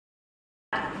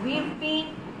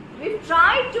we've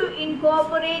tried to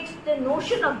incorporate the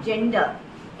notion of gender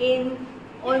in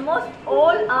almost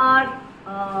all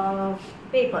our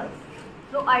papers.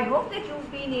 So I hope that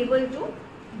you've been able to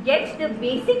get the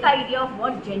basic idea of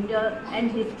what gender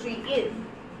and history is.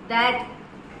 That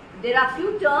there are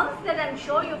few terms that I'm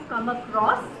sure you've come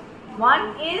across.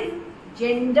 One is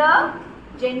gender,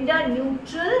 gender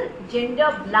neutral,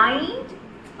 gender blind,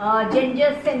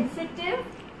 gender sensitive.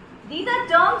 These are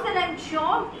terms that I'm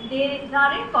sure they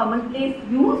are in commonplace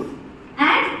use,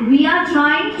 and we are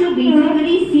trying to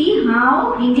basically see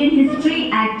how Indian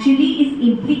history actually is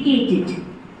implicated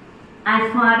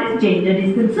as far as gender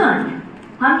is concerned.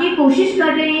 हम ये कोशिश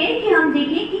कर रहे हैं कि हम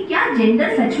देखें कि क्या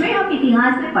जेंडर सच में हम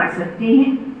इतिहास में पढ़ सकते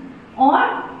हैं, और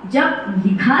जब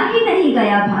लिखा ही नहीं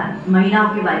गया महिलाओं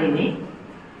के बारे में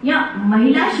या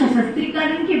महिला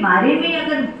सशक्तिकरण के बारे में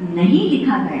अगर नहीं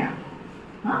लिखा गया,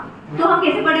 तो हम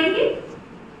कैसे पढ़ेंगे?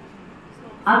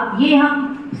 अब ये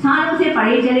हम सालों से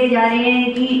पढ़े चले जा रहे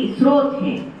हैं कि स्रोत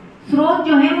है, स्रोत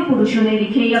जो है वो पुरुषों ने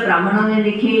लिखे या ब्राह्मणों ने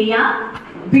लिखे या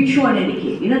भिक्षुओं ने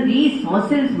लिखे. You know, these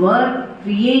sources were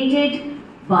created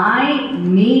by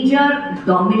major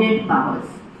dominant powers.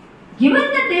 Given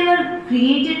that they were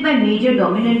created by major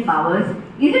dominant powers,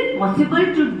 is it possible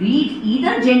to read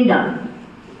either gender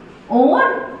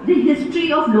or the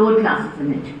history of lower classes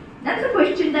in it? That's a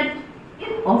question that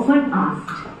is often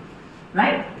asked,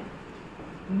 right?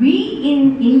 We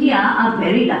in India are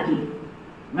very lucky,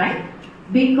 right?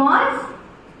 Because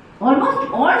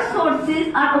almost all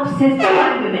sources are obsessed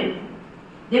by women.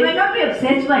 They may not be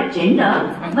obsessed by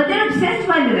gender, but they are obsessed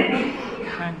by women.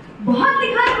 बहुत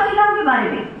लिखा है महिलाओं के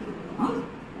बारे में.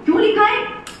 क्यों लिखा है?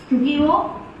 क्योंकि वो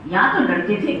या तो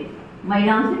डरते थे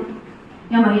महिलाओं से,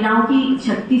 या महिलाओं की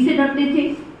शक्ति से डरते थे,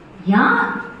 या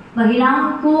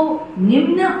महिलाओं को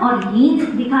निम्न और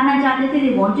हीन दिखाना चाहते थे.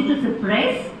 They wanted to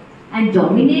suppress and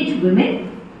dominate women.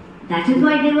 That is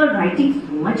why they were writing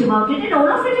so much about it. And all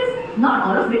of it is, not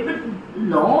all of it, but a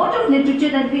lot of literature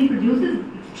that has been produced is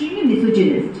extremely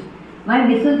misogynist. By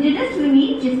misogynist we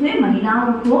mean जिसमें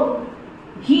महिलाओं को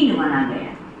हीन माना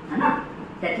गया, है ना?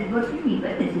 That is what we mean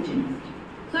by misogynist.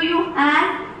 So you have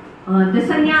the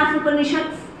Sannyas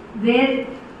Upanishads, where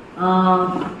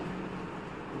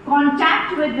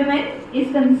contact with women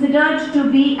is considered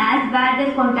to be as bad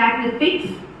as contact with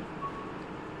pigs.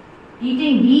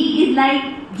 Eating ghee is like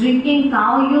drinking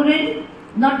cow urine,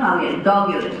 not cow urine,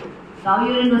 dog urine. Cow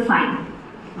urine was fine.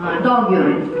 Dog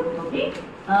urine. Okay.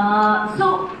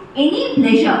 So any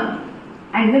pleasure,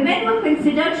 and women were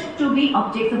considered to be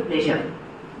objects of pleasure.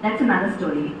 That's another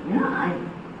story. You know,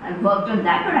 I worked on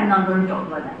that, but I'm not going to talk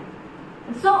about that.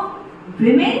 So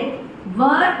women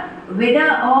were, whether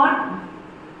or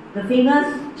the famous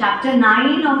chapter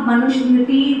 9 of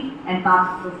Manusmriti and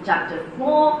parts of chapter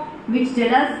 4, which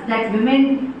tell us that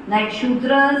women like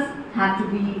Shudras have to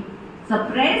be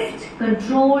suppressed,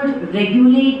 controlled,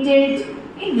 regulated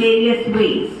in various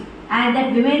ways, and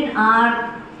that women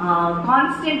are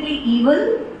constantly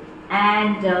evil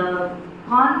and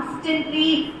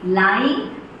constantly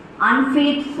lying,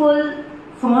 unfaithful,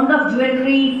 fond of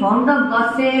jewelry, fond of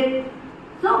gossip.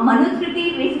 So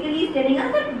Manusmriti basically is telling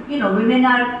us that, you know, women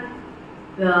are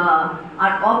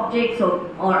objects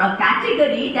or a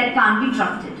category that can't be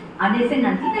trusted unless and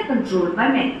until they're controlled by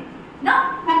men.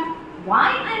 Now,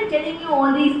 why I am telling you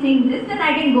all these things is that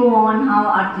I can go on how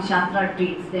Arthashastra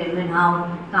treats them and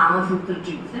how Kama Sutra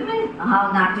treats them and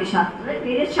how Natya Shastra,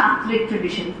 various Shastric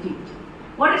traditions teach.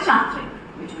 What is Shastric?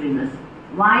 Which brings us.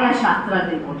 Why are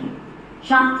Shastras important?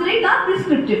 Shastric are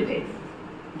prescriptive texts.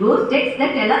 Those texts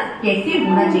that tell us कैसे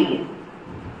होना चाहिए.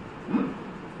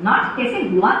 Not कैसे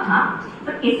हुआ था,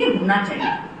 but कैसे होना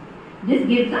चाहिए. This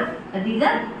gives us, these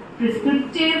are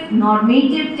prescriptive,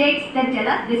 normative texts that tell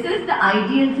us this is the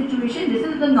ideal situation, this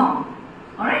is the norm.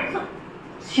 Alright, so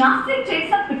Shastric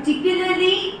texts are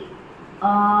particularly,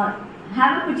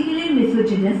 have a particularly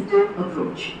misogynist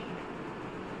approach.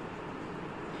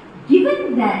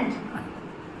 Given that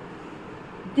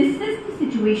this is the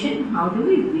situation, how do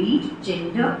we read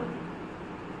gender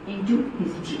into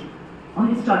history or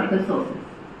historical sources?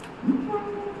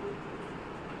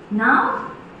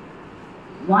 Now,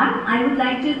 one, I would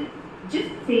like to just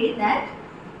say that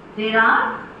there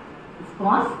are, of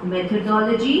course,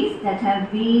 methodologies that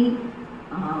have been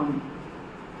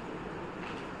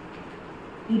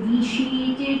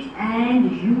initiated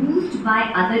and used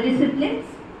by other disciplines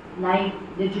like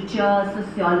literature,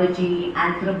 sociology,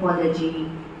 anthropology,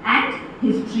 and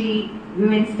history,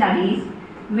 women's studies,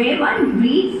 where one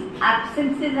reads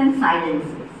absences and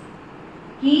silences.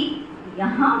 कि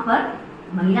यहाँ पर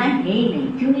महिलाएं है ही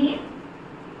नहीं, क्यों नहीं है?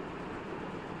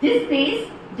 This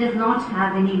space does not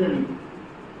have any women.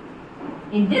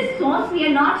 in this source we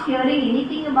are not hearing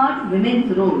anything about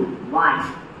women's role.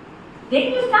 Why?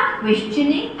 Then you start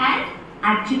questioning and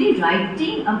actually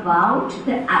writing about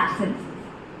the absences.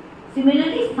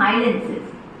 Similarly, silences.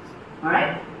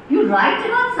 Alright? You write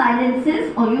about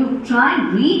silences, or you try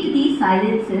and read these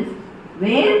silences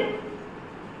where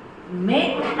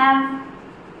men have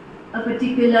a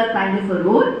particular kind of a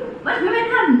role, but women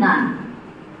have none.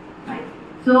 Right?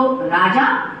 So,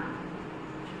 Raja,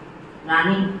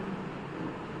 Rani.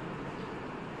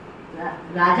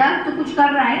 राजा तो कुछ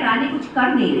कर रहा है, रानी कुछ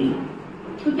कर नहीं रही,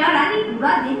 तो क्या रानी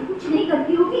पूरा दिन कुछ नहीं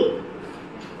करती होगी?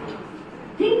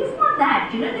 Thing is not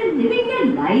that, they're living their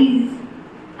lives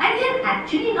and they're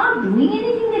actually not doing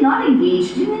anything, they're not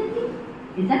engaged in anything.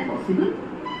 Is that possible?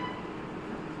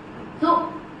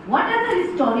 So, what does a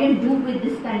historian do with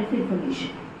this kind of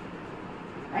information?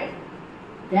 Right?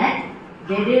 That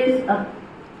there is a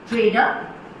trader,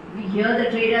 we hear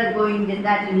the trader going this,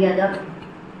 that and the other.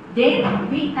 Then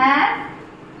we have,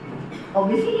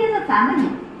 obviously he has a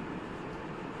family.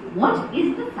 What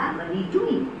is the family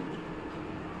doing?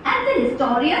 And the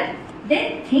historian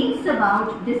then thinks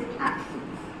about this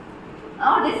absence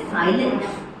or this silence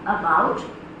about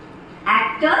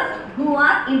actors who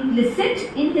are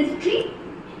implicit in history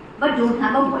but don't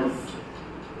have a voice.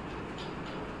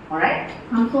 Alright?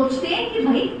 हम सोचते हैं कि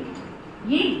भाई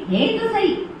ये है तो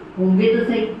सही, होंगे तो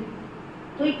सही,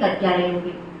 तो ये कर क्या रहे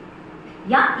होंगे?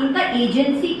 या इनका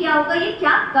एजेंसी क्या होगा, ये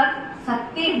क्या कर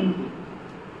सकते होंगे?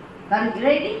 कर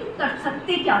रहे नहीं तो कर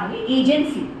सकते क्या होंगे?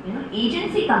 Agency,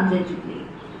 agency comes into play.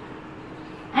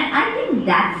 And I think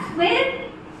that's where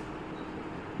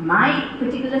my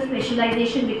particular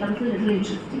specialization becomes a little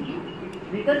interesting,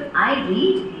 because I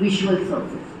read visual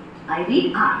sources, I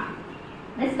read art,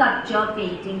 sculpture,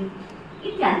 painting,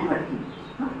 इत्यादि पढ़ती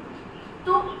हूँ.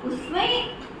 तो उसमें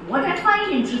what I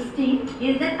find interesting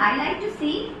is that I like to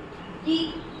see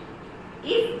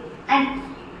if, and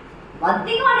one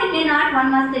thing on Indian art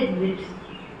one must admit,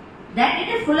 that it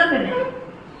is full of women.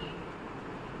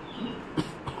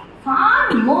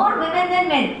 Far more women than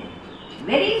men.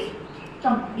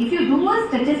 If you do a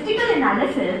statistical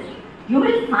analysis, you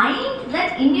will find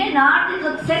that Indian art is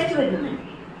obsessed with women.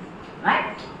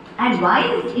 Right? And why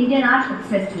is Indian art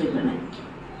obsessed with women?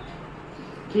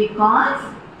 Because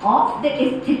of the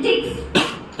aesthetics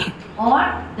or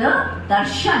the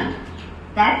darshan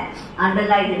that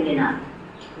underlies Indian art.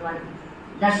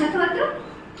 Darshan what do?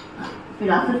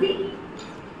 Philosophy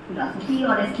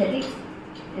or aesthetics.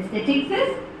 Aesthetics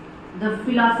is the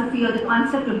philosophy or the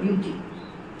concept of beauty.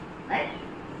 Right?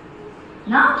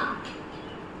 Now,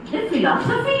 the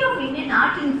philosophy of Indian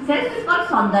art itself is called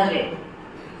Saundarya.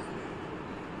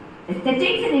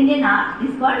 Aesthetics in Indian art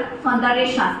is called Saundarya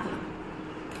Shastra.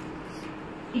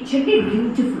 It should be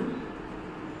beautiful.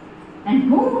 And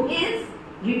who is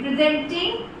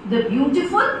representing the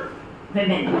beautiful?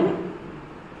 Women.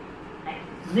 Right?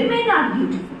 Women are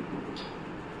beautiful.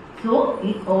 So,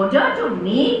 in order to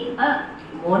make a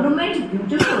monument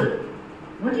beautiful,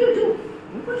 what do?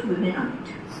 You put women on it.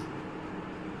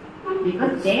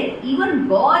 Because then even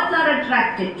gods are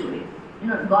attracted to it.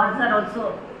 Gods are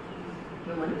also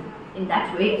human in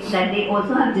that way, that they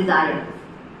also have desires.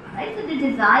 Right? So, the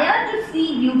desire to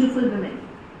see beautiful women.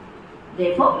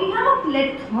 Therefore, we have a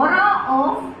plethora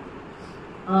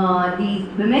of these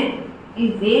women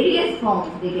in various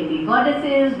forms. They can be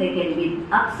goddesses, they can be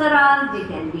apsaras, they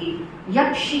can be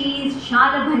yakshis,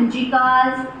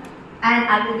 shalabhanjikas, and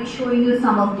I will be showing you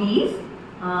some of these.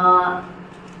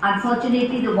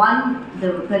 Unfortunately,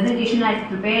 the presentation I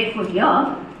prepared for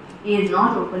here is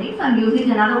not opening, so I am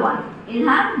using another one. It will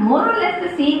have more or less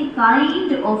the same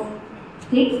kind of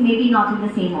things, maybe not in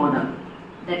the same order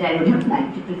that I would have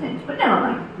liked to present, but never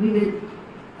mind, we will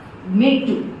make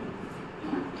do.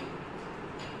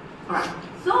 Alright,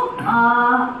 so as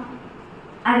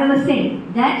I was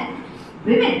saying, that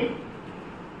women,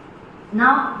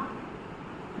 now,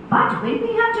 but when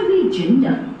we have to read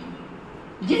gender,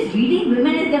 just reading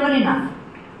women is never enough.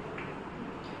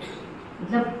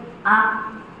 मतलब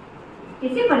आप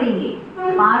कैसे पढ़ेंगे?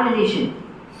 Power relation.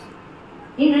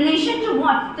 In relation to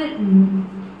what? The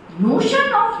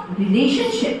notion of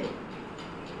relationship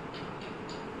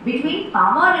between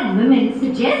power and women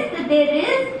suggests that there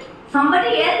is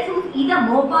somebody else who is either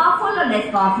more powerful or less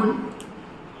powerful.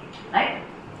 Right?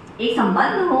 एक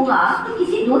संबंध होगा तो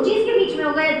किसी दो चीज के बीच में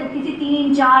होगा, या तो किसी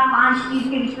 3, 4, 5 चीज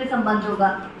के बीच में संबंध होगा.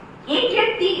 एक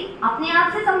व्यक्ति अपने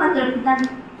आप से संबंध रखना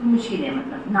तो मुश्किल है,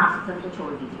 मतलब नास्तिक तो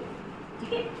छोड़ दीजिए.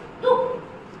 ठीक है? तो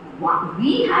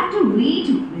we have to read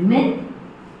women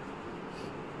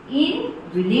in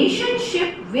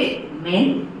relationship with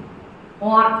men,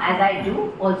 or as I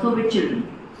do, also with children.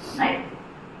 Right?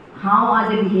 how are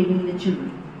they behaving with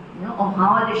children, or how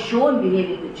are they shown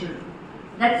behaving with children.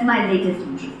 That's my latest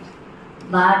interest.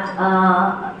 But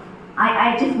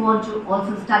I just want to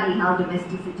also study how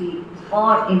domesticity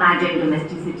or imagined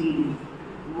domesticity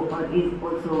is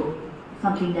also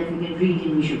something that we can read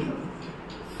in visual sources.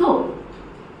 So,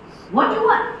 what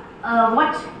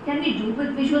can we do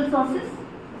with visual sources?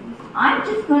 I'm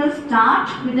just going to start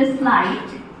with a slide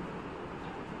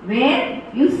where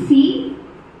you see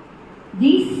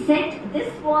these set.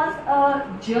 This was a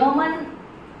German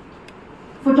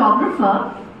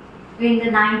photographer in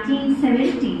the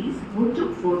 1970s who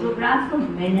took photographs of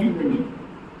men and women,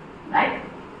 right?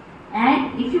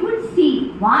 And if you would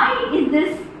see, why is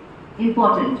this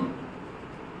important?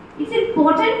 It's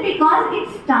important because it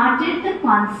started the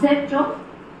concept of,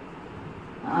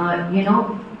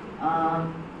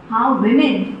 how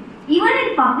women, even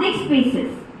in public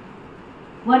spaces,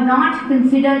 were not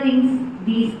considering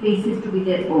these spaces to be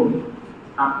their own.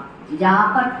 अब जहाँ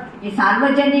पर ये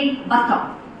सार्वजनिक bus stop,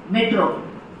 metro,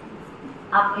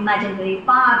 आप imagine करिए,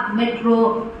 park, metro,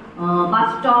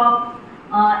 bus stop,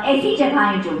 ऐसी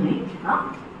जगहें जो हैं,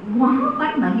 वहाँ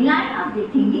पर महिलाएं आप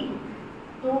देखेंगे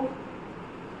तो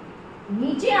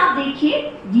नीचे आप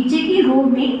देखिए, नीचे की रो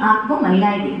में आपको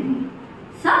महिलाएं दिख रही हैं,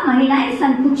 सब महिलाएं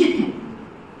संकुचित हैं.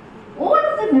 All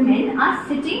of the women are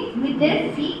sitting with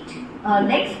their feet,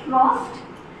 legs crossed.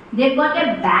 They've got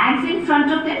their bags in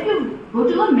front of them. You go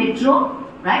to a metro,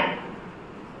 right?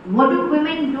 What do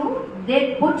women do?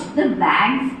 They put the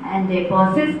bags and their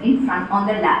purses in front on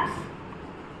their laps,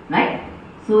 right?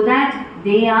 So that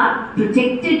they are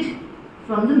protected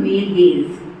from the male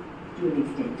gaze to an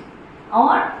extent.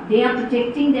 Or they are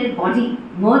protecting their body.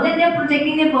 More than they are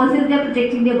protecting their purses, they are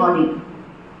protecting their body,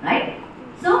 right?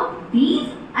 So these,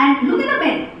 and look at the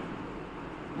men.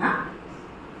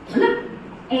 मतलब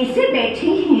ऐसे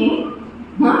बैठे हैं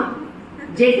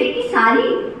जैसे कि सारी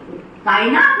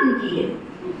कायनात उनकी है.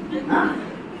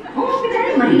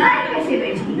 बेचारे महिलाएं कैसे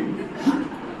बैठी हैं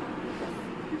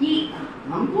कि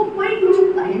हमको कोई कुछ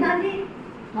कहना दे,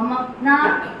 हम अपना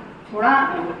थोड़ा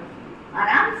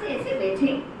आराम से ऐसे बैठे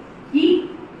कि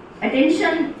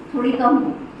अटेंशन थोड़ी कम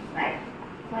हो, right?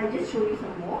 So I'll just show you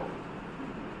some more.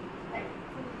 Right?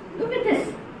 Look at this.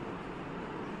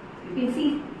 You can see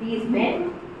these men.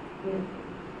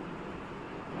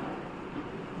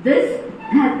 This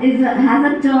has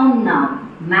a term now,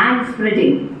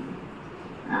 manspreading.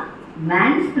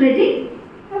 Manspreading,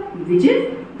 which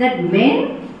is that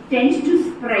men tend to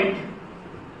spread,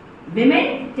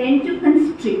 women tend to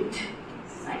constrict.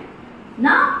 Right?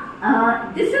 Now,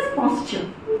 this is posture.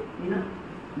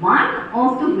 One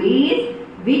of the ways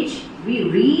which we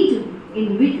read,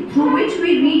 through which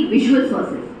we read visual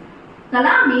sources.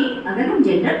 कला में अगर हम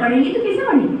gender पढ़ेंगे तो कैसे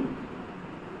पढ़ेंगे?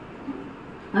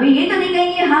 हमें ये तो नहीं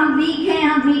कहेंगे हम वीक हैं,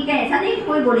 ऐसा नहीं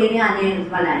कोई बोलेंगे आने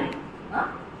वाला है,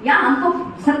 या हमको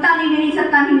सत्ता नहीं मिली, ऐसा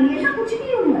कुछ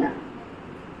नहीं होने वाला.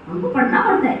 हमको पढ़ना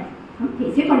पड़ता है. हम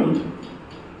कैसे पढ़ेंगे?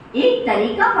 एक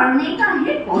तरीका पढ़ने का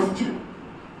है पोस्चर,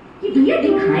 कि भैया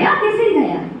दिखाया कैसे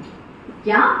गया है,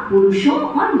 क्या पुरुषों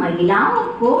और महिलाओं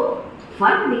को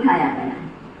फर्क दिखाया गया है,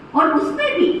 और उसमें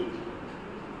भी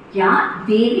क्या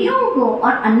देवियों को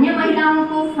और अन्य महिलाओं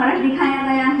को फर्क दिखाया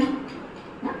गया है.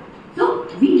 So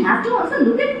we have to also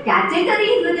look at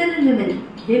categories within women.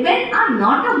 Women are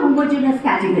not a homogeneous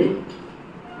category.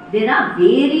 There are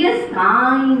various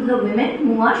kinds of women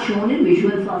who are shown in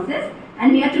visual sources,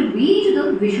 and we have to read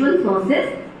those visual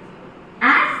sources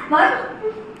as per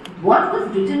what was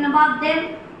written about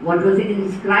them, what was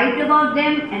inscribed about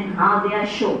them, and how they are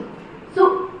shown.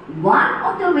 So one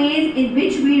of the ways in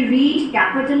which we read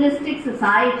capitalistic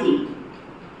society,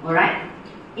 alright,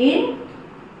 in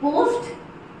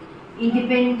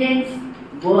post-independence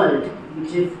world,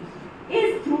 which is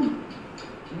through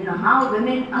how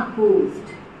women are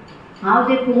posed, how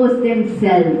they pose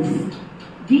themselves.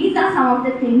 These are some of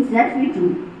the things that we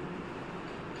do.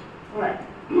 Alright.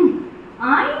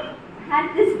 I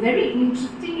had this very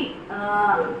interesting,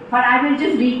 but I will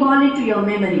just recall it to your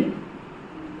memory.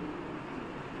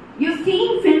 You've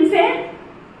seen Filmfare,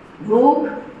 Vogue,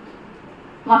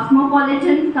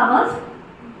 Cosmopolitan covers,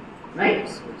 right?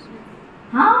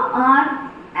 How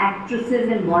are actresses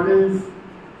and models,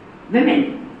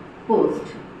 women,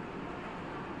 posed?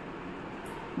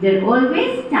 They're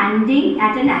always standing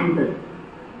at an angle.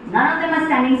 None of them are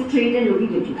standing straight and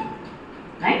looking at you,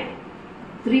 right?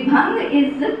 Tribhang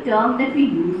is the term that we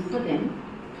use for them.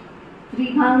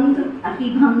 Tribhang,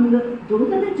 Atibhang,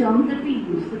 those are the terms that we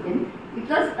use for them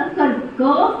because a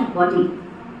curved body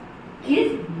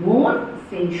is more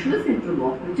sensuous and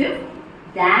provocative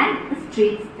than a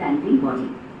straight standing body.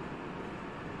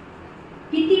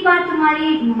 कितनी बार तुम्हारी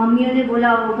मम्मियों ने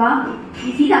बोला होगा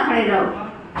कि सीधा खड़े रहो?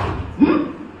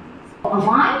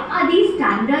 Why are these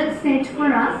standards set for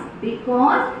us?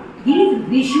 Because these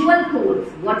visual codes,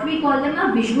 what we call them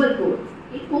are visual codes.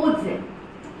 ये codes है.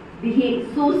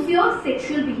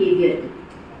 Socio-sexual behavior.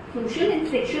 Social and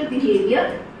sexual behavior,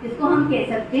 इसको हम कह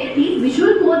सकते हैं. These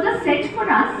visual codes are set for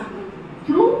us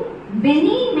through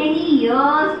many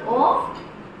years of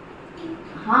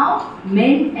how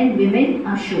men and women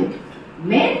are shown.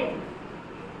 Men,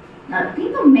 now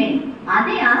think of men. Are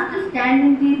they asked to stand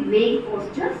in these vague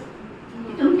postures?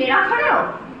 तुम टेढ़ा खड़े हो?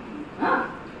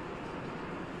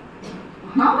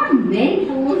 How are men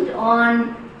posed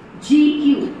on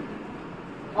GQ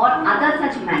or other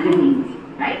such magazines?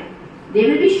 Right? They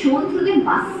will be shown through the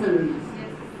muscles,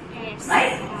 yes.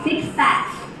 Right? Six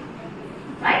packs,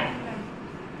 right?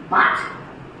 But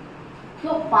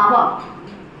so power.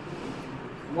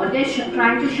 What they're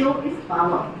trying to show is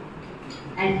power.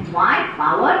 And why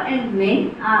power and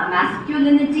men are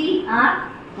masculinity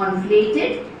are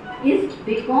conflated is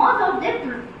because of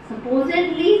their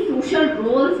supposedly social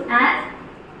roles as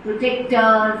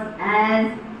protectors,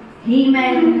 as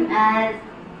he-men, as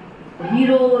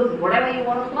heroes, whatever you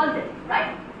want to call them,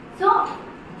 right? So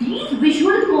these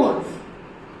visual codes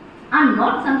are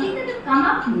not something that has come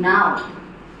up now.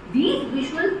 These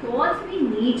visual codes we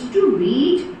need to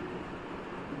read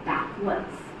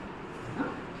backwards,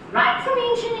 right from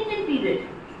ancient Indian period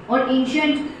or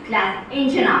ancient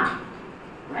art.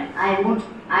 Right?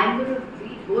 I'm going to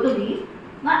read both of these,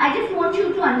 but I just want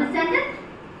you to understand that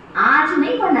आज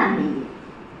नहीं बना है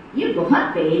ये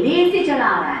बहुत पहले से चला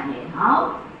आ रहा है.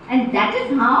 How? And that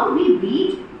is how we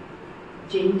read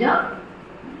gender,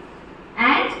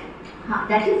 and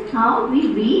that is how we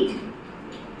read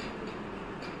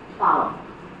power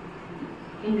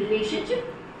in relationship.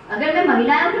 अगर मैं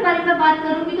महिलाओं के बारे में बात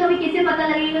करूंगी तो हमें कैसे पता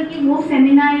लगेगा कि वो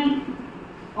फेमिनाइन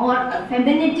और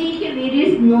फेमिनिटी के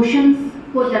वेरियस नोशंस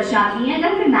को दर्शाती हैं,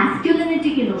 अगर मैं मैस्कुलिनिटी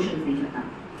के नोशंस नहीं पता.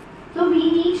 So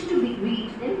we need to read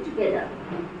them together.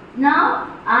 Now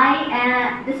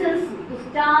this is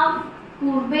Gustave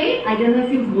Courbet. I don't know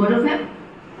if you've heard of him.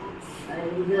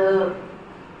 He's a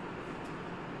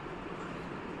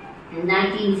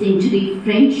 19th century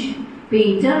French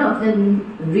painter of the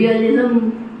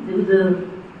realism. There was a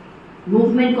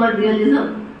movement called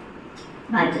realism.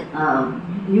 But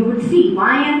you would see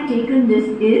why I have taken this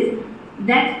is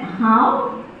that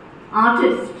how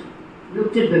artists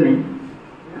looked at women.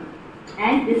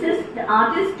 And this is the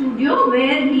artist studio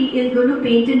where he is going to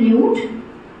paint a nude.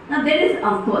 Now there is,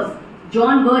 of course,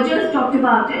 John Burgess talked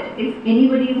about it. If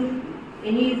anyone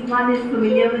is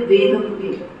familiar with ways of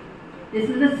looking. This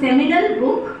is a seminal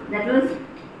book that was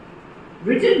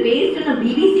written based on a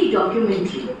BBC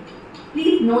documentary.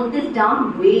 Please note this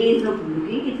down, Ways of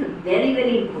Looking. It's a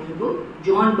very important book.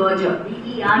 John Berger,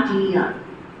 B-E-R-G-E-R.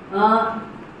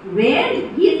 Where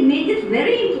he has made this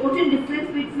very important difference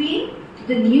between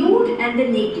the nude and the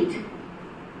naked.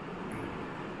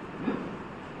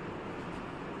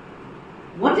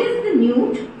 What is the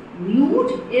nude?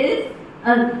 Nude is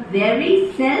a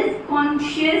very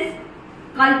self-conscious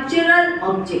cultural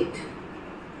object,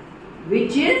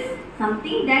 which is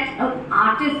something that an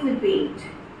artist will paint.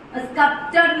 A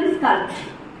sculptor will sculpt.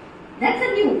 That's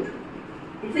a nude.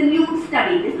 It's a nude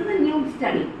study. This is a nude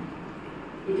study.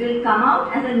 It will come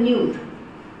out as a nude.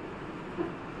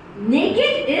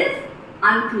 Naked is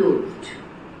unclothed.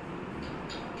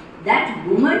 That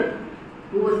woman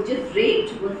who was just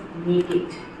raped was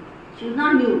naked. She was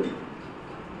not nude.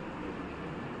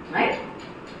 Right?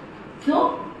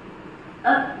 So,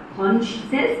 a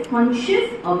self-conscious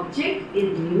object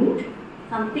is nude.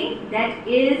 Something that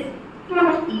is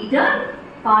either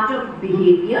part of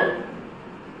behavior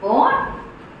or,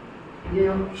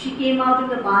 she came out of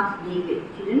the bath naked.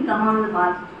 She didn't come out of the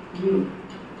bath nude.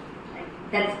 Right?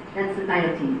 That's the kind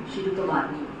of thing. She took a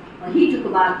bath nude. Or he took a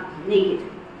bath naked.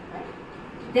 Right?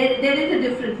 There is a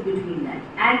difference between that.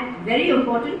 And very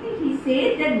importantly, he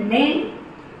says that men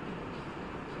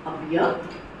appear.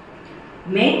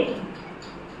 Men,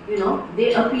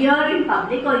 they appear in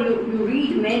public, or you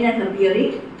read men as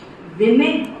appearing.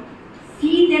 Women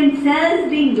see themselves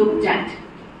being looked at.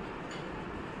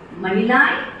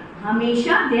 Mahilaएं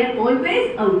हमेशा they are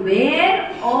always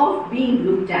aware of being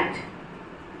looked at,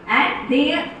 and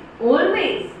they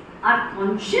always are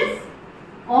conscious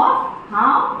of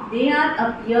how they are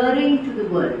appearing to the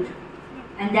world,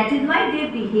 and that is why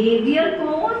their behavior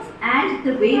codes and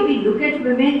the way we look at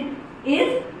women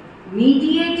is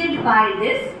mediated by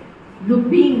this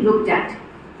being looked at.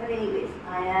 But anyways,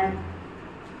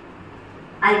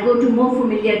 I go to more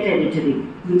familiar territory,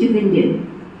 which is Indian.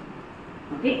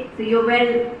 Okay, so you're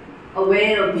well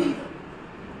aware of these.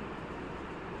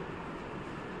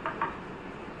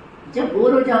 जब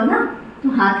bore हो जाओ ना तो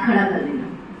हाथ खड़ा कर लेना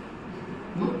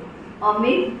और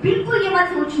मैं बिल्कुल ये मत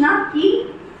सोचना कि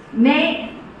मैं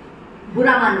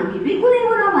बुरा मानूंगी, बिल्कुल नहीं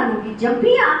बुरा मानूंगी। जब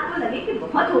भी आपको लगे कि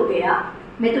बहुत हो गया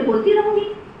मैं तो बोलती रहूंगी,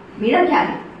 मेरा क्या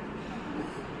है,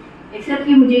 एक्सेप्ट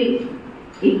कि मुझे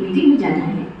एक मीटिंग में जाना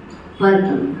है, पर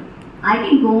I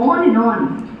can go on and on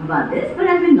about this but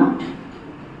I will not.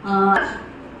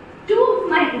 Two of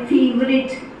my favourite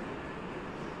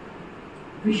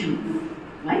visuals,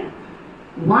 right?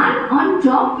 One on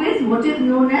top is what is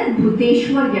known as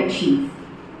Bhuteshwar Yakshis,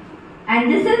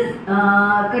 and this is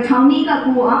Kathauni ka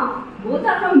Kuwa. Both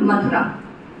are from Mathura,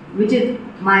 which is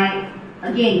my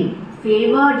again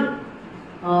favored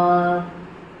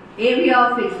area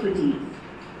of expertise,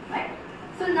 right?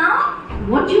 So now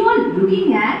what you are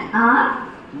looking at are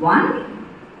one,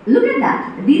 look at that.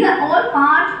 These are all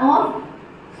part of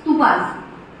stupas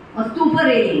or stupa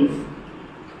railings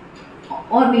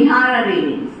or vihara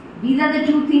railings. These are the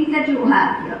two things that you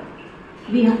have here.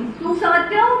 स्तूप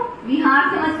समझते हो, विहार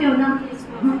समझते हो ना?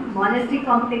 Monastic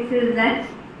complexes and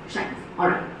shrines.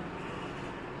 Alright.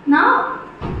 Now,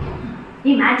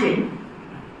 imagine,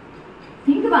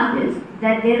 think about this,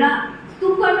 that there are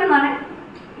स्तूप कौन बनवा रहा है?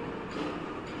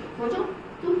 सोचो,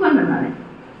 स्तूप कौन बनवा रहा है?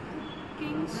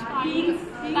 Kings,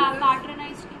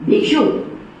 patronized. भिक्षु.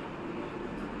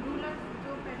 Rulers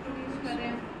जो patronage कर रहे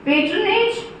हैं.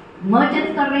 Patronage,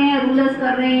 मर्चेंट्स कर रहे हैं, रूलर्स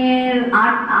कर रहे हैं,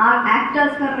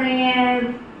 एक्टर्स कर रहे हैं,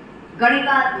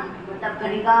 गणिका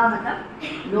मतलब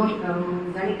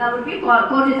गणिका would be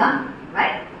courtesan,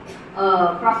 right?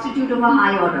 Prostitute of a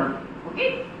high order. Okay,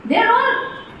 they're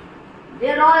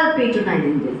all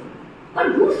patronizing this. But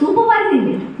who's supervising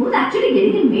it? Who's actually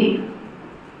getting it made?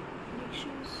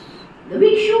 The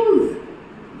bhikshus,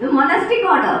 the monastic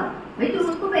order. भाई तुम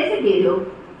उसको पैसे दे दो,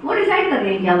 वो डिसाइड कर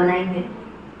रहे हैं क्या बनाएंगे।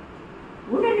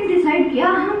 उन्होंने डिसाइड किया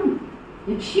हम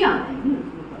यक्षियाँ बनाएंगे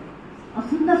और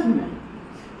सुंदर सुंदर।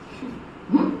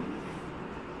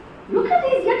 Look at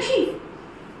these yakshis.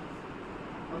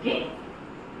 Okay,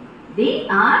 they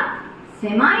are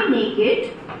semi-naked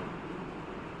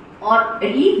or at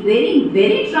least wearing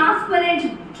very transparent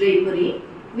drapery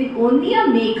with only a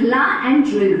mekhla and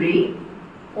jewelry.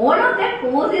 All of them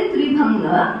pose in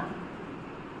Tribhanga,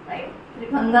 right?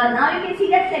 Tribhanga. Now you can see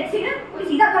that sexiness. कोई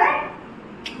सीधा खड़ा है?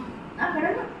 ना खड़ा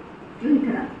ना? क्यों नहीं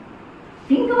खड़ा?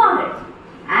 Think about it.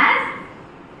 As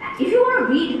if you want to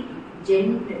read,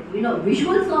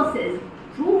 visual sources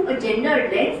through a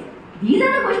gendered lens, these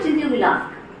are the questions you will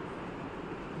ask.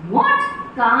 What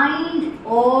kind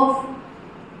of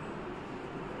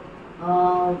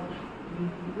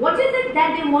what is it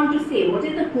that they want to say? What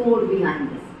is the code behind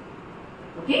this?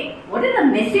 Okay, what is the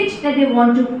message that they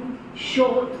want to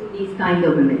show through these kind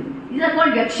of women? These are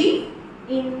called yakshis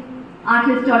in art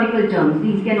historical terms.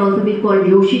 These can also be called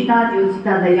yoshitas.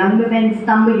 Yoshitas are young women.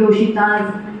 Stamba yoshitas.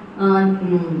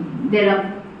 There are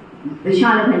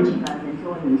shalabhanchikas and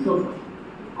so on and so forth.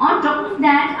 On top of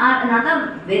that are another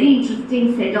very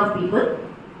interesting set of people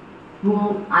who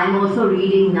I'm also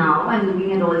reading now. I'm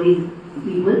looking at all these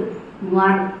people who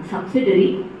are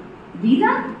subsidiary. These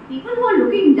are people who are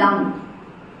looking down.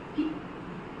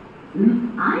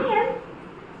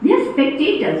 They are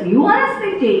spectators. You are a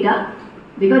spectator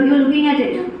because you are looking at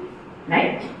it,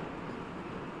 right?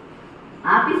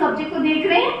 आप इस object को देख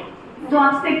रहे हैं तो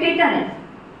आप Spectator हैं,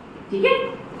 ठीक है?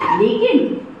 लेकिन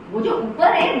वो जो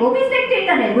ऊपर है वो भी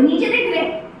स्पेक्टेटर है, वो नीचे देख रहे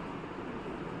हैं.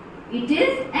 It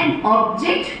is an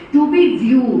object to be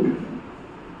viewed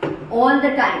all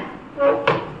the time.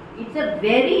 It's a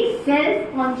very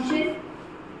self-conscious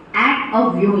act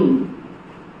of viewing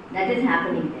that is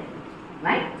happening there,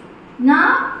 right? Now,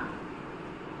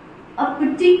 a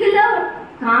particular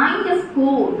kind of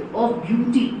code of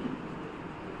beauty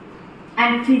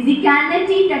and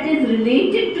physicality that is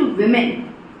related to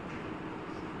women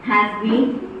has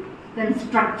been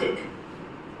constructed.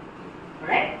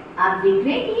 Alright? आप देख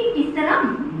रहे हैं कि ये किस तरह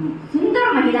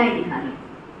सुंदर महिलाएं दिखा रही हैं,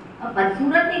 अब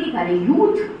बदसूरत नहीं दिखा रही.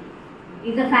 Youth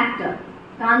is a factor.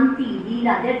 कांति,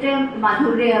 लीला,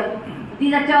 माधुर्य.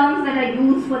 These are terms that are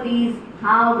used for these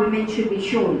how women should be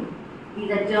shown.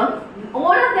 These are terms,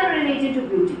 all of them related to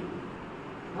beauty.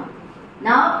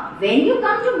 Now, when you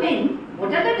come to men,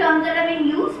 what are the terms that are being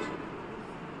used?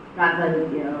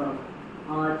 Pragalya,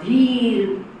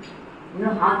 dheer,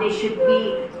 how they should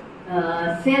be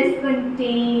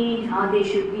self-contained, how they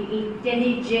should be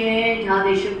intelligent, how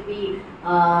they should be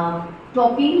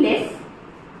talking less,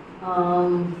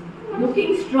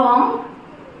 looking strong.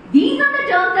 These are the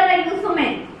terms that are used for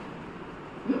men.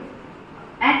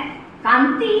 And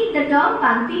Kanti, the term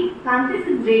Kanti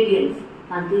is radiance.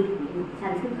 Kanti in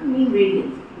Sanskrit means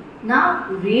radiance. Now,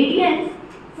 radiance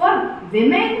for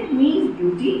women means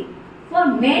beauty, for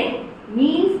men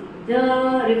means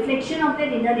the reflection of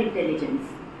their inner intelligence.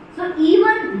 So,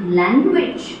 even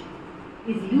language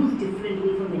is used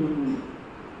differently for men and women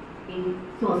in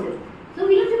sources. So,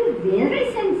 we have to be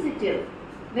very sensitive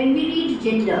when we read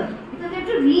gender, because we have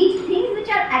to read things which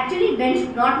are actually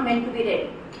not meant to be read.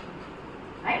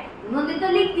 Right? उन्होंने तो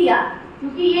लिख दिया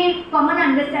क्योंकि ये common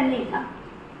understanding था,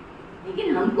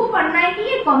 लेकिन हमको पढ़ना है कि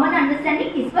ये कॉमन अंडरस्टैंडिंग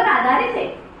किस पर आधारित है.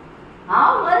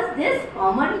 How was this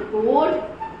common code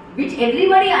which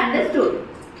everybody understood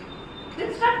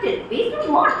constructed, based on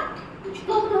what? कुछ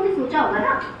तो उन्होंने सोचा होगा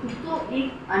ना, कुछ तो एक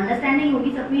अंडरस्टैंडिंग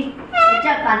होगी सब में.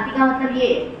 अच्छा, कांति का मतलब ये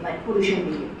पुरुषों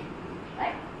के लिए.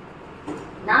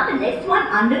 Now the next one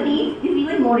underneath is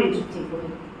even more interesting for me,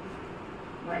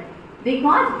 right?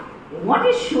 Because what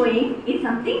is showing is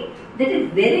something that is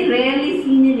very rarely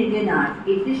seen in Indian art.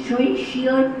 It is showing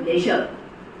sheer pleasure.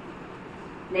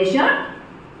 Pleasure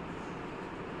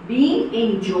being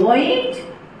enjoyed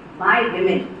by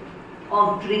women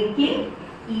of drinking,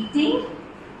 eating,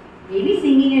 maybe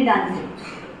singing and dancing.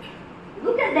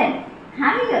 Look at them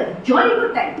having a jolly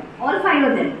good time, all 5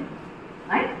 of them,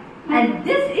 right? And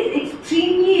this is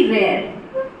extremely rare.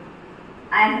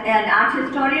 As an art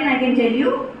historian, I can tell you,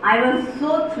 I was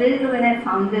so thrilled when I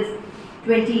found this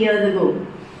 20 years ago.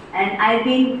 And I've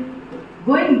been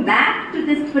going back to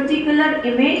this particular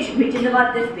image, which is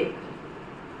about this big.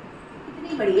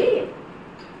 कितनी बड़ी है ये?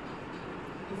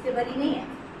 इससे बड़ी नहीं है.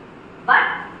 But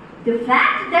the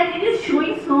fact that it is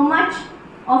showing so much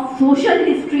of social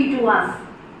history to us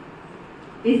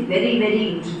is very, very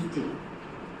interesting.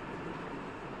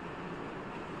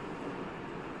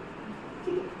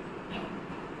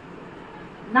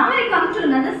 Now I come to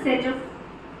another set of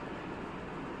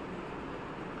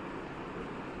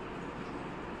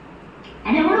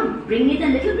and I want to bring in a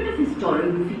little bit of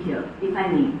historiography here, if I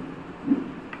may.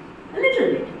 A little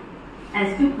bit.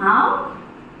 As to how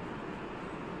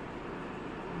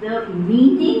the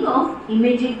meaning of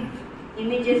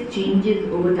images changes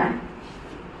over time.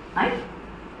 Right?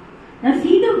 Now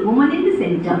see the woman in the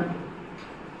center.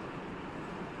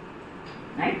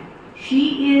 Right? She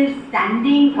is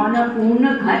standing on a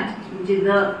Purna Ghat, which is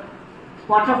a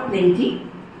pot of plenty,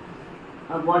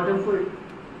 a waterful.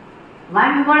 Why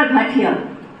have we got a ghat here?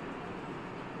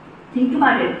 Think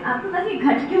about it. आपके पास ये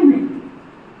घट क्यों है?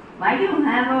 Why do you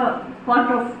have a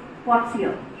pot of pots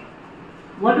here?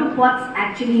 What do pots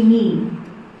actually mean?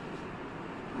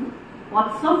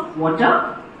 Pots of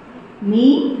water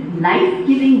mean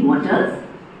life-giving waters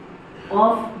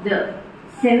of the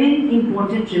 7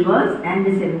 important rivers and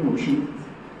the 7 oceans.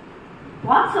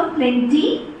 Pots of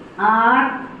plenty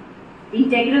are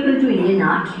integral to Indian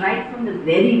art right from the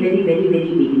very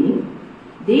beginning.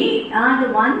 They are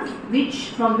the ones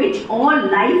from which all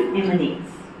life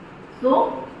emanates.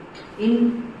 So,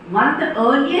 in one of the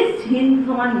earliest hymns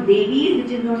on Devis,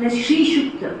 which is known as Shri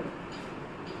Shukta,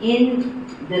 in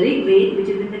the Rig Veda, which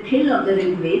is in the Khil of the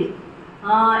Rig Veda,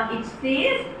 it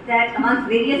says that amongst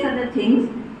various other things,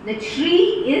 that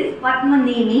Shri is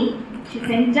Padmanemi, she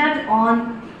centered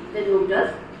on the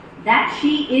lotus, that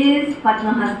she is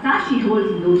Padmahasta, she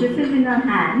holds lotuses in her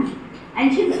hands,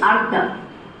 and she is Ardha.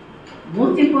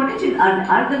 Most important, she is Ardha.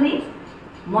 Ardha means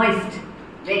moist,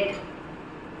 wet.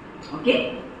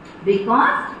 Okay?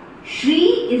 Because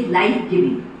Shri is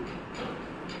life-giving.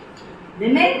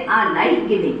 Women are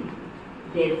life-giving.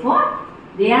 Therefore,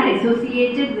 they are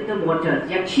associated with the waters.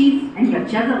 Yakshis and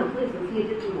Yakshas are also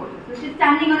associated with water. So she is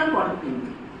standing on a pot of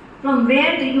plenty, from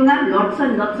where you have lots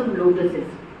and lots of lotuses.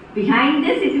 Behind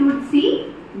this, if you would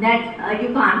see that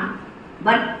you can't,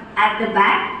 but at the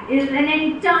back is an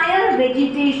entire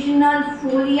vegetational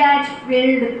foliage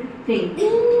filled thing.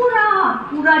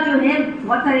 पूरा जो है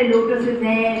बहुत सारे lotuses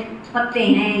हैं, पत्ते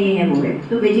हैं, ये है वो है,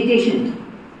 तो वेजिटेशन.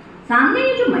 सामने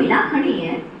ये जो महिला खड़ी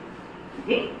है,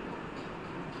 okay,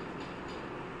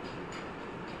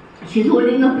 she is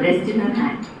holding a breast in her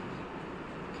hand.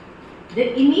 The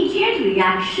immediate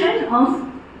reaction of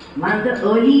one of the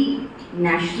early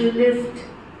naturalist,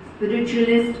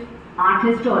 spiritualist, art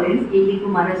historians, A.K.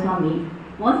 Kumaraswamy,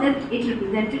 was that it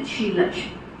represented Sri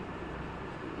Lakshmi.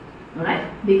 Alright?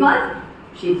 Because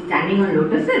she is standing on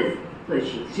lotuses, so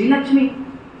she is Sri Lakshmi.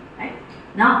 Right?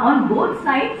 Now on both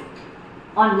sides,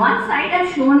 on one side I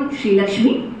have shown Sri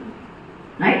Lakshmi,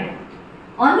 right?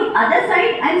 On the other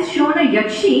side I have shown a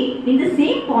Yakshi in the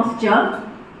same posture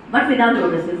but without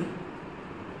lotuses.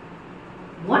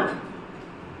 What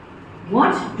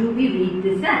do we read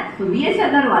this as? So V.S.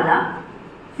 Agarwala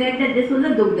said that this was a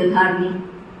Dugdadharni.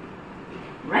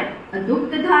 Right? A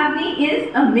Dugdadharni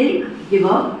is a milk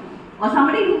giver or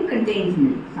somebody who contains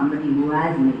milk, somebody who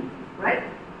has milk, right?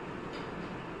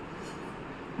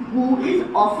 Who is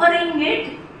offering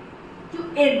it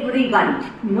to everybody,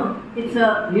 it's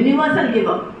a universal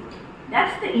giver.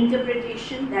 That's the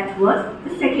interpretation, that was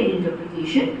the second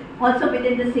interpretation, also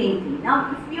within the same thing.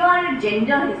 Now, if you are a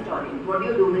gender historian, what do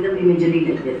you do with an imagery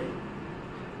like this?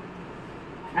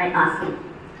 I ask you.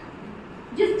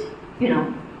 Just,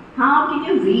 how can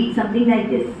you read something like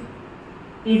this?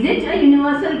 Is it a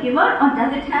universal giver, or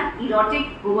does it have erotic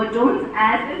overtones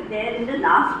as is there in the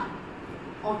last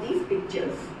of these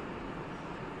pictures?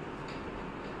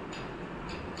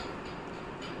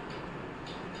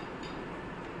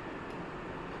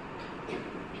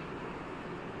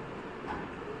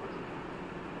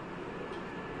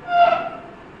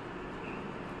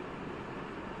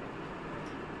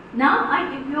 Now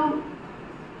I give you,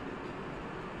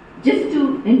 just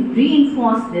to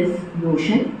reinforce this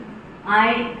notion,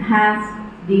 I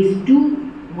have these two.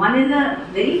 One is a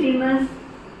very famous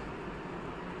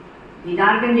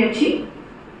Vidargan Yakshi.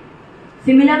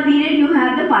 Similar period you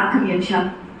have the Partham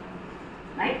Yaksha.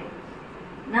 Right?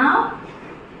 Now,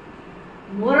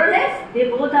 more or less, they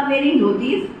both are wearing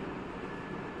dhotis.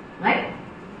 Right?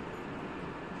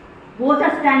 Both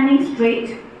are standing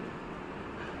straight.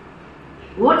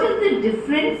 What is the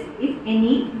difference, if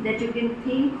any, that you can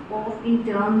think of in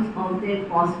terms of their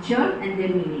posture and their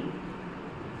meaning?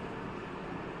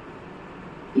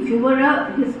 If you were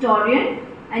a historian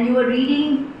and you were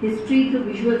reading history through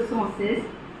visual sources,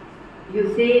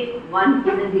 you say one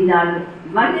is a Vidar,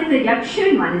 one is a Yaksha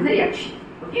and one is a Yakshi.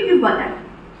 Okay, we've got that.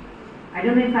 I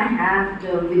don't know if I have the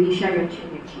Vidisha Yaksha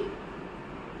and Yakshi.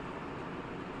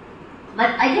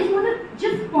 But I just want to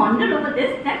just ponder over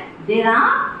this, that there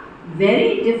are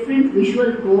very different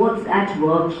visual codes at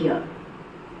work here.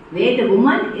 Where the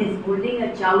woman is holding a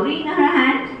chowri in her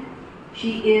hand,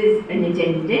 she is an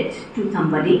attendant to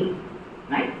somebody,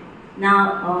 right?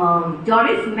 Now,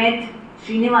 Doris met,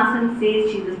 Srinivasan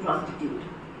says she was prostitute,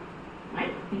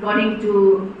 right? According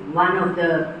to one of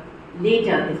the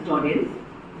later historians,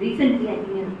 recently I think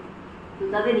in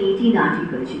 2018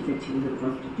 article, she said she was a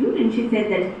prostitute, and she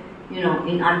said that,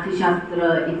 in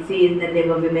Arthashastra it says that there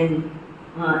were women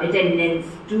attendants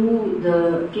to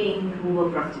the king who were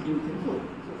prostitutes and so on.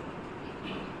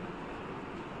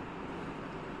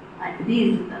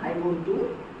 These I won't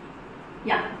do.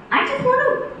 Yeah, I just want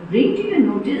to bring to your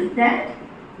notice that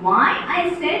why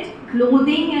I said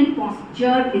clothing and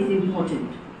posture is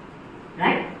important.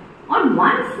 Right? On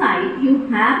one side, you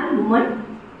have a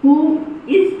woman who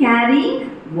is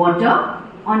carrying water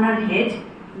on her head,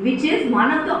 which is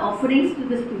one of the offerings to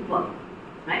the stupa.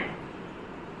 Right?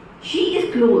 She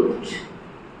is clothed.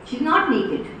 She is not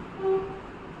naked.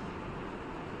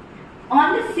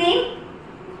 On the same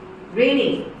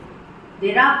railing,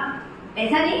 there are,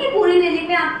 ऐसा नहीं कि पूरी rally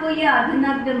में आपको ये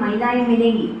अर्धनग्न महिलाएं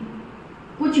मिलेंगी.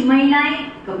 कुछ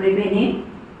महिलाएं कपड़े पहने,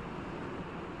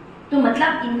 तो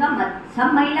मतलब इनका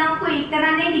सब महिलाओं को एक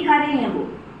तरह नहीं दिखा रहे हैं वो.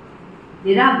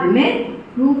 There are women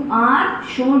who are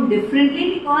shown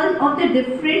differently because of the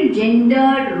different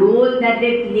gender role that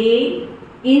they play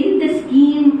in the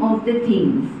scheme of the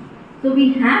things. So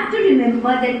we have to remember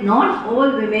that not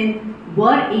all women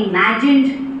were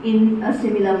imagined in a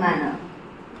similar manner.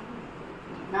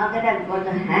 Now that I've got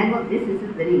the hang of this, this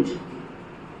is very interesting.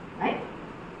 Right?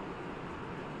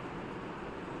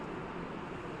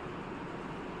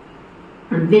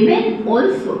 And women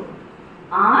also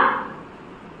are,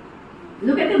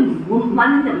 look at the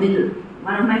one in the middle,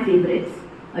 one of my favorites.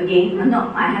 Again,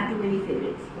 no, I have too many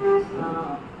favorites.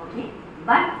 Okay.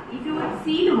 But if you would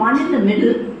see the one in the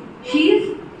middle,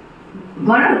 she's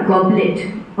got a goblet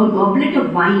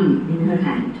of wine in her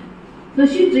hand. So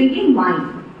she's drinking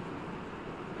wine.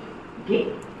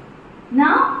 Okay.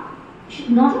 Now,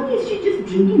 not only is she just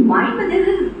drinking wine, but there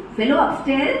is a fellow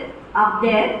up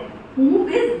there, who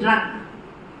is drunk.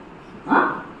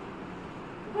 हाँ?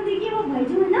 तो देखिए वो भाई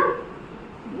जो है ना,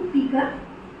 वो पीकर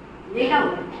लेटा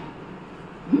हुआ है.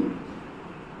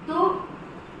 तो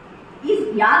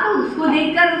या तो उसको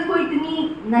देखकर उसको इतनी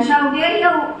नशा हो गया,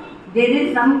 या there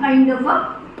is some kind of a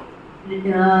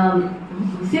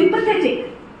sympathetic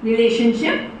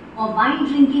relationship of wine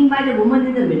drinking by the woman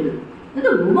in the middle. Now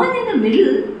the woman in the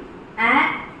middle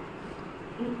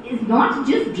is not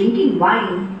just drinking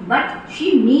wine, but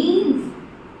she means,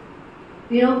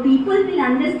 people will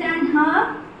understand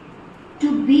her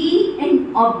to be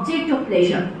an object of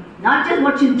pleasure. Not just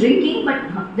what she's drinking,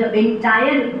 but the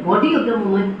entire body of the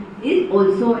woman is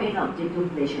also an object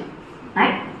of pleasure.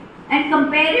 Right? And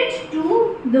compare it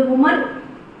to the woman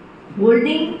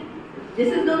holding,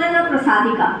 this is known as a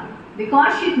prasadika,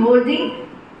 because she's holding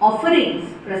offerings,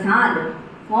 prasad,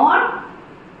 for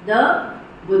the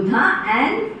Buddha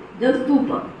and the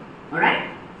stupa. Alright?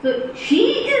 So she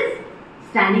is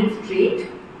standing straight.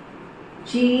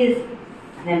 She is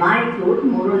semi-clothed,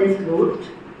 more or less clothed.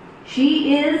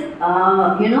 She is,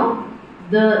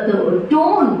 the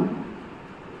tone,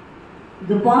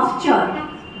 the posture,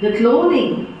 the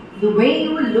clothing, the way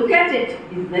you will look at it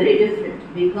is very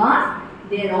different because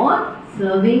they are all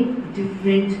serving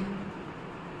different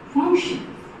functions,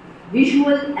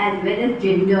 visual as well as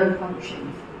gender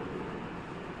functions.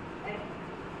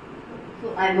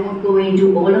 So I won't go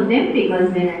into all of them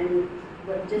because then I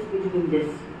will just be doing this.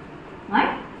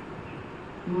 Right?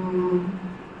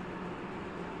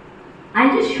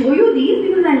 I'll just show you these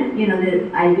because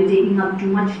I'll be taking up too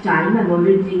much time. I've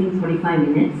already taken 45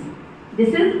 minutes.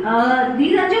 These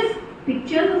are just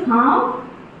pictures of how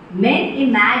men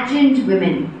imagined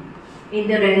women in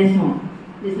the Renaissance.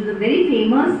 This is a very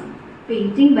famous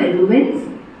painting by Rubens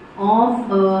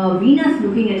of Venus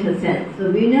looking at herself.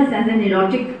 So Venus as an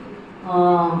erotic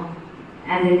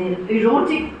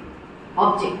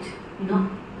object.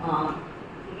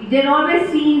 They're always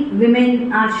seen.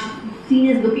 Women are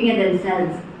seen as looking at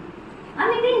themselves.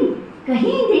 लेकिन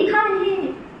कहीं देखा नहीं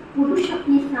पुरुष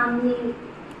अपने सामने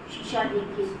शीशा देख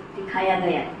के दिखाया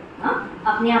गया,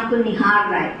 अपने आप को निहार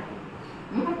रहा है.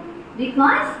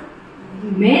 Because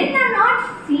men are not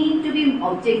seen to be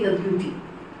objects of beauty,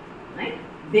 right?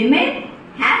 Women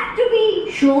have to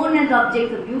be shown as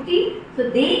objects of beauty. So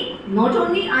they, not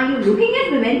only are you looking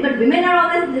at women, but women are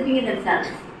always looking at themselves.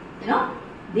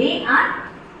 They are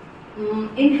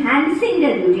enhancing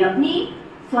their beauty. अपनी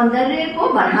सौंदर्य को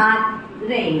बढ़ा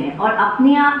रहे हैं और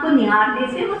अपने आप को निहारने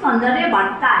से वो सौंदर्य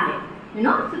बढ़ता है.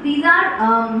 So these are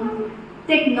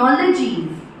technologies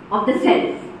of the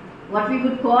self. What we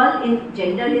would call in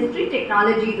gender history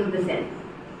technologies of the self.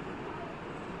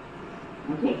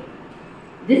 Okay.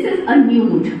 This is a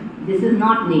nude. This is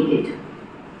not naked.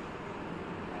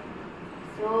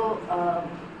 So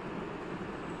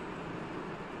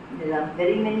there are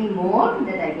very many more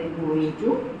that I can go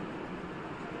into.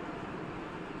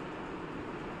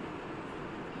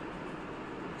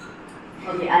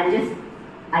 Okay,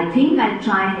 I think I'll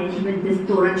try and end with this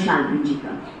Toran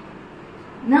Shalbhanjika.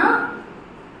 Now,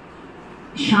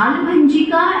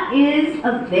 Shalbhanjika is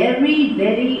a very,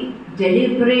 very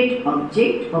deliberate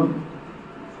object of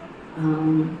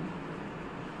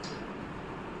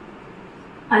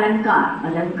alankar.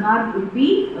 Alankar would be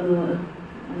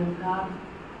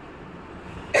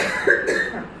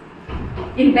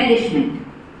embellishment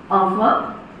of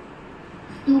a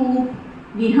stoop,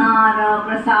 vihara,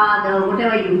 prasada,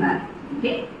 whatever you have.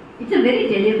 Okay, it's a very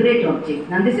deliberate object.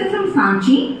 Now this is from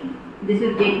Sanchi. This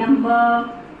is gate number.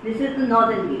 This is the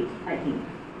northern gate, I think.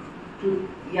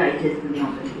 Yeah, it is the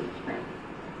northern gate. Right.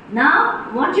 Now,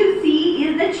 what you see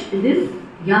is that this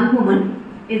young woman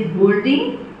is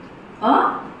holding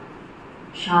a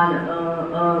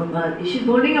shala. She's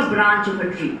holding a branch of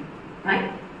a tree,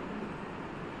 right?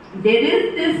 There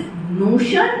is this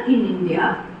notion in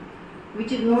India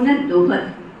which is known as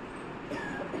dohat,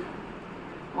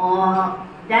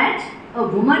 that a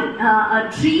woman, a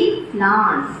tree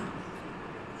flowers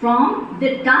from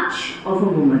the touch of a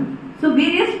woman. So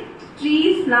various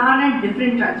trees flower at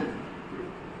different touches.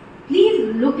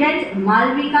 Please look at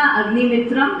Malvika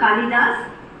Agnimitram Kalidas,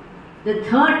 the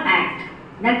third act.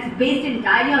 That's based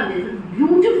entirely on this. It's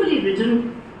beautifully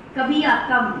written. कभी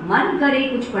आपका मन करे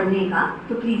कुछ पढ़ने का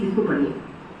तो please इसको पढ़िए.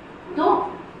 तो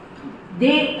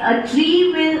a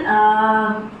tree will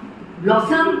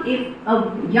blossom if a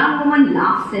young woman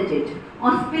laughs at it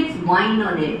or spits wine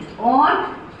on it or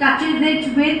touches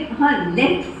it with her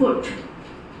left foot.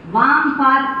 Vam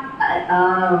par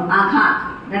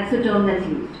aghat, that's the term that's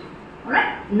used.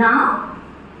 Alright, now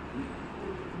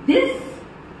this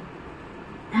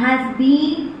has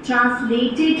been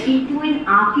translated into an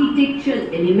architectural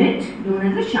element known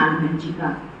as a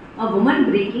Shalbhanjika. A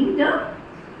woman breaking the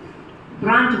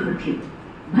branch of a tree.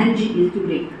 Bhanji is to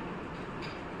break.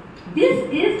 This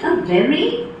is a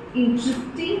very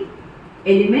interesting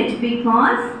element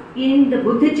because in the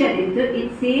Buddha Charitra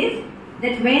it says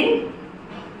that when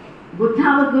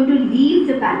Buddha was going to leave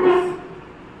the palace,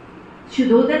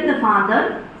 Shuddhodan the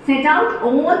father set out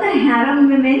all the harem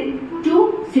women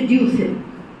to seduce him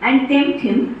and tempt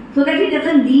him so that he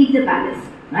doesn't leave the palace,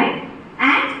 right?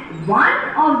 And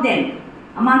one of them,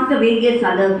 amongst the various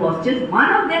other postures,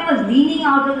 one of them was leaning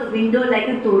out of the window like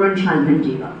a Toran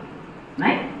Shalbhanjika,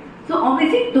 right? So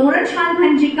obviously Toran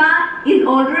Shalbhanjika is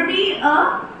already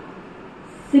a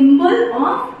symbol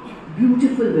of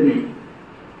beautiful women,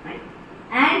 right?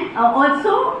 And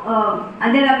also,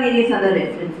 and there are various other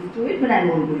references to it, but I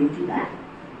won't go into that.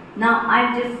 Now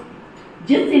I've just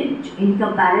just in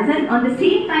comparison, on the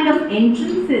same kind of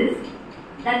entrances,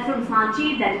 that's from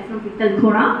Sanchi, that is from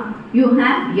Pittalkhora, you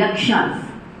have Yakshas.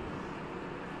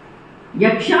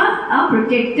 Yakshas are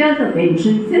protectors of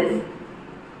entrances,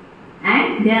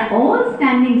 and they are all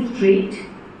standing straight,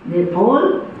 they are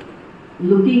all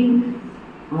looking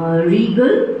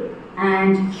regal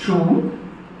and strong.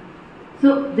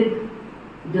 So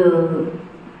the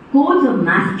codes of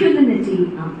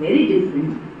masculinity are very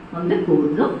different from the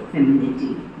codes of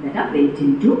femininity that are built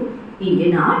into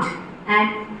Indian art,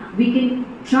 and we can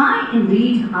try and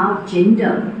read how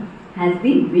gender has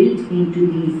been built into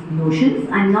these notions.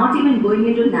 I am not even going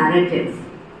into narratives,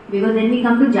 because when we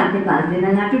come to Jatikas, then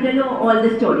I'll have to tell you all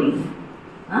the stories.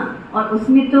 और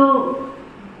उसमें तो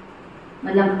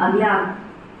मतलब अगला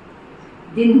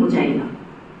दिन हो जाएगा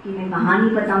कि मैं कहानी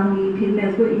बताऊंगी, फिर मैं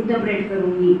उसको इंटरप्रेट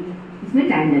करूंगी, इसमें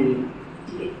टाइम लगेगा.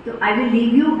 ठीक है, तो I will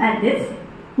leave you at this.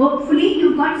 Hopefully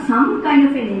you got some kind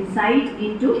of an insight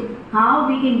into how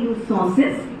we can use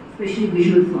sources, especially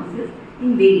visual sources,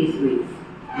 in various ways.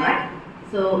 Alright?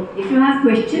 So if you have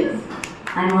questions,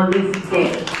 I am always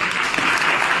there.